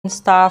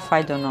stuff.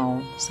 I don't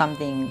know,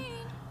 something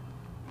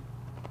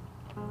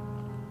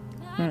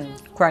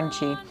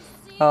crunchy.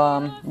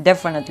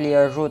 Definitely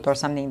a root or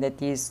something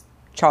that is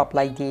chopped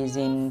like this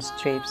in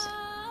strips.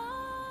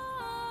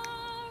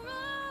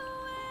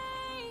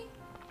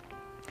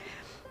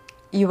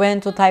 You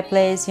went to Thai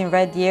place in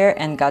Red Deer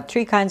and got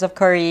 3 kinds of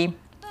curry,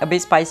 a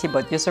bit spicy,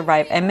 but you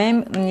survived.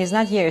 MM is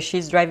not here.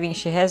 She's driving.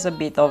 She has a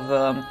bit of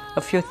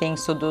a few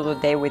things to do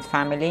today with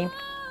family.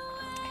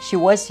 She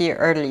was here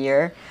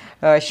earlier.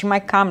 She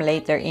might come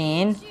later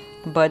in,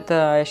 but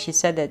she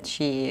said that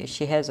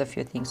she has a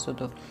few things to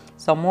do.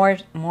 So more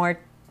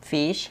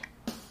fish.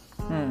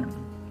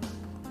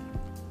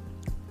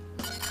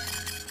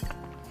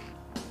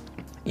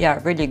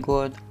 Yeah, really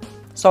good.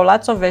 So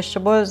lots of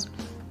vegetables.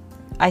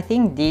 I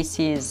think this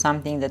is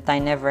something that I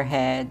never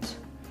had.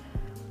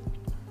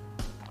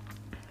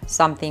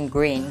 Something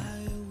green.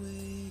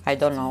 I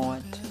don't know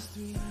what.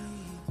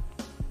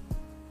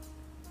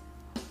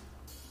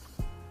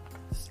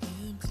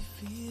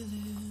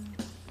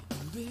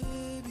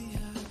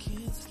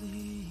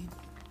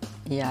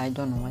 Yeah, I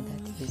don't know what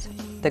that is.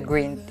 The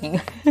green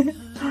thing.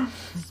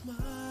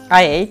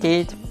 I ate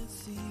it.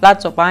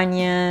 Lots of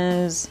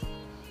onions.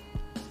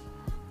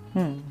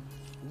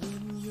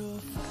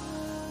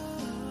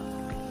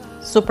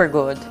 Super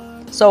good.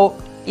 So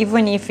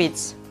even if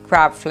it's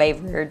crab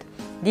flavored,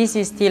 this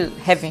is still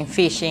having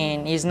fish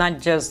in. It's not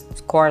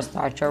just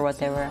cornstarch or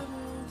whatever.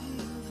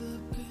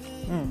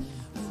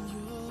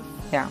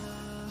 Yeah.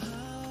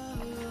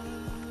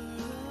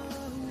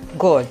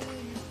 Good.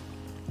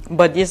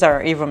 But these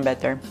are even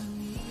better.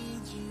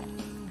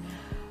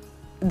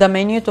 The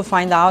menu to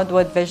find out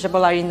what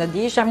vegetables are in the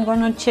dish, I'm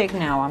gonna check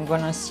now. I'm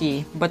gonna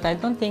see. But I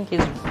don't think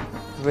it's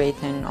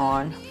written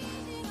on.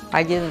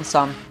 I didn't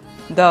some.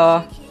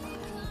 The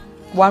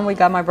one we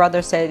got, my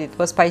brother said it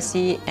was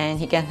spicy and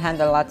he can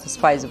handle lots of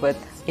spice, but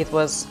it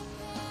was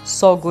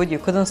so good you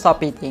couldn't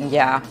stop eating.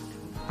 Yeah,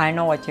 I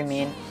know what you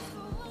mean.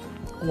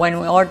 When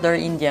we ordered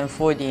Indian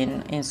food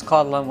in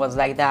Scotland was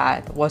like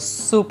that. It was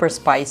super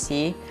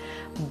spicy,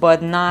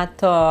 but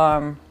not,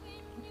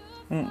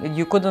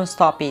 you couldn't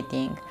stop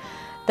eating.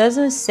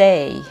 Doesn't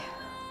say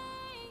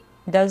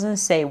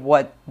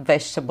what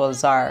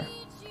vegetables are.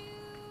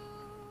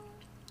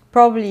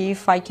 Probably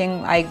if I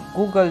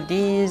Google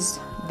these,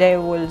 they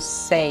will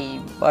say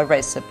a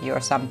recipe or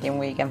something.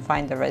 We can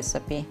find the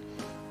recipe.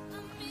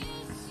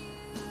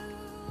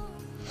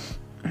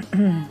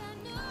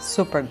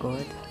 Super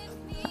good.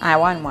 I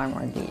want one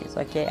more of these,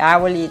 okay? I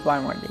will eat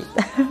one more of these.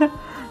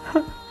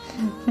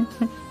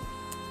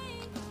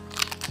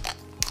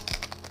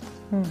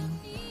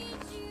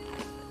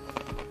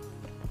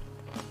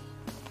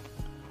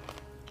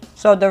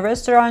 So the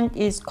restaurant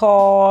is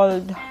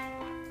called,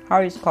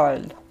 how is it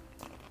called?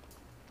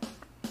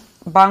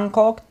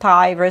 Bangkok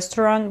Thai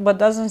restaurant, but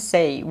doesn't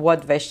say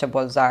what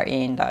vegetables are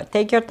in that.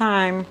 Take your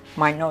time.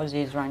 My nose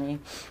is running.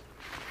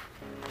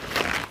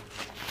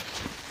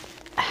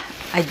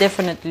 I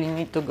definitely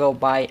need to go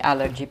buy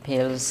allergy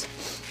pills.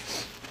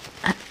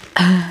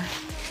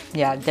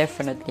 Yeah,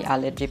 definitely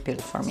allergy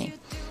pills for me.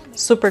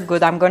 Super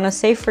good. I'm gonna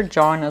save for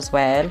John as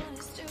well.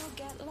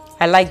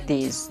 I like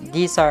these.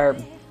 These are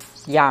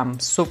yum,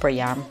 super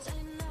yum.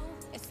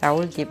 I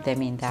will dip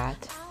them in that.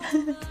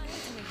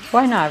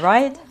 Why not,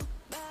 right?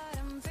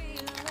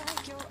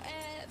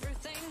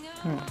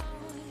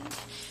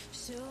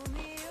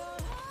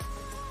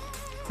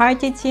 Hi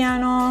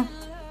Tiziano.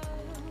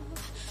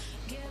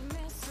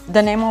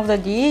 The name of the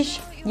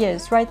dish?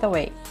 Yes, right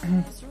away.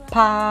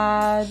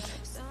 Pad,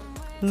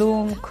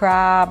 loom,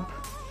 crab,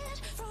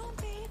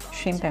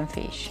 shrimp and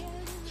fish.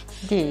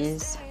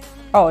 These.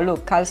 Oh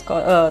look,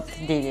 Calsco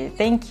did it.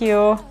 Thank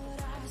you.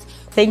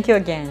 Thank you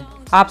again.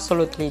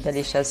 Absolutely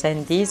delicious.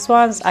 And these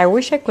ones, I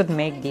wish I could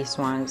make these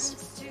ones.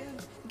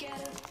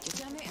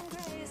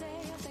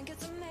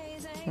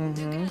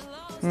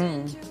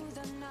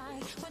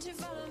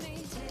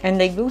 And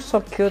they look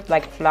so cute,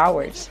 like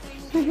flowers.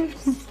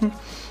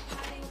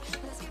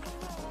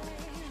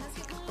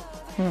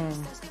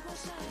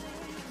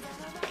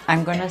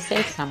 I'm gonna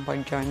save some for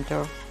John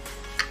too.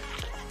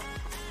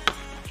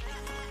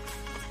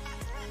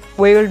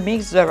 We will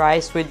mix the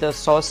rice with the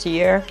sauce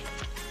here.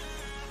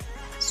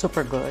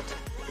 Super good.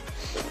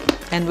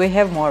 And we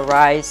have more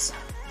rice.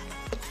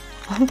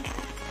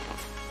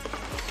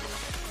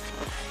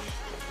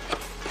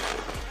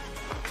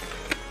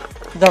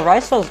 The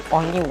rice was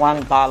only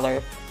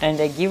 $1 and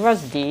they give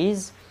us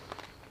these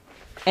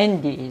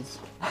and these.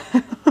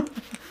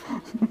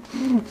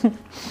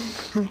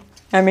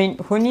 I mean,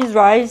 who needs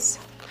rice?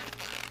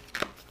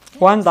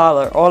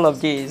 $1, all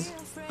of these.